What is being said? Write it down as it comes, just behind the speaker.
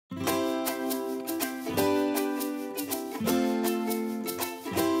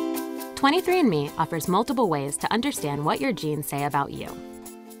23andMe offers multiple ways to understand what your genes say about you.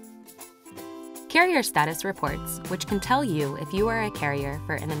 Carrier status reports, which can tell you if you are a carrier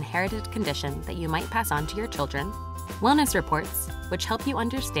for an inherited condition that you might pass on to your children. Wellness reports, which help you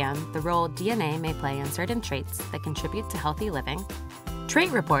understand the role DNA may play in certain traits that contribute to healthy living.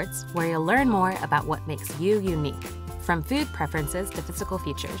 Trait reports, where you'll learn more about what makes you unique, from food preferences to physical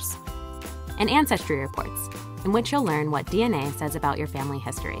features. And Ancestry reports, in which you'll learn what DNA says about your family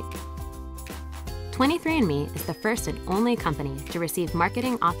history. 23andMe is the first and only company to receive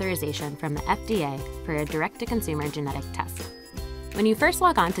marketing authorization from the FDA for a direct-to-consumer genetic test. When you first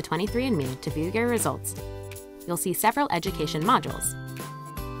log on to 23andMe to view your results, you'll see several education modules.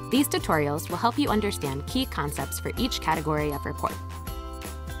 These tutorials will help you understand key concepts for each category of report.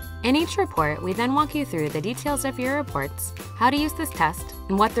 In each report, we then walk you through the details of your reports, how to use this test,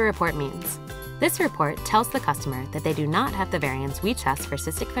 and what the report means. This report tells the customer that they do not have the variants we test for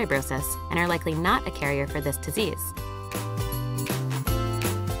cystic fibrosis and are likely not a carrier for this disease.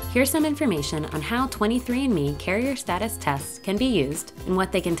 Here's some information on how 23andMe carrier status tests can be used and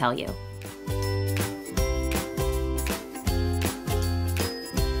what they can tell you.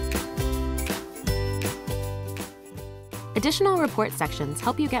 Additional report sections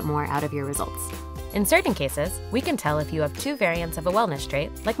help you get more out of your results. In certain cases, we can tell if you have 2 variants of a wellness trait,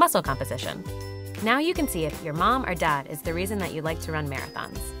 like muscle composition. Now you can see if your mom or dad is the reason that you like to run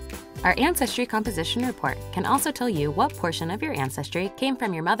marathons. Our Ancestry composition report can also tell you what portion of your ancestry came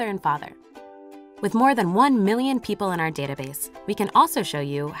from your mother and father. With more than 1 million people in our database, we can also show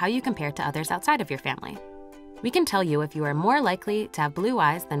you how you compare to others outside of your family. We can tell you if you are more likely to have blue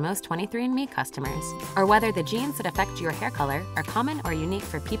eyes than most 23andMe customers, or whether the genes that affect your hair color are common or unique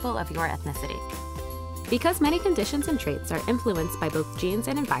for people of your ethnicity. Because many conditions and traits are influenced by both genes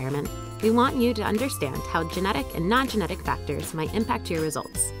and environment, we want you to understand how genetic and non-genetic factors might impact your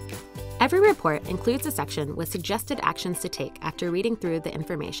results. Every report includes a section with suggested actions to take after reading through the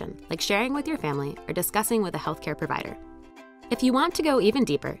information, like sharing with your family or discussing with a healthcare provider. If you want to go even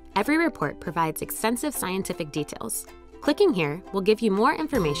deeper, every report provides extensive scientific details. Clicking here will give you more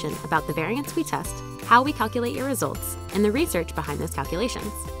information about the variants we test, how we calculate your results, and the research behind those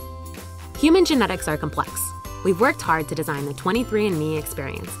calculations. Human genetics are complex. We've worked hard to design the 23andMe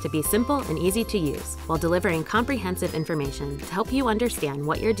experience to be simple and easy to use while delivering comprehensive information to help you understand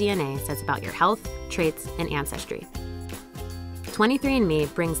what your DNA says about your health, traits, and ancestry.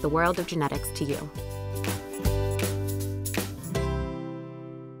 23andMe brings the world of genetics to you.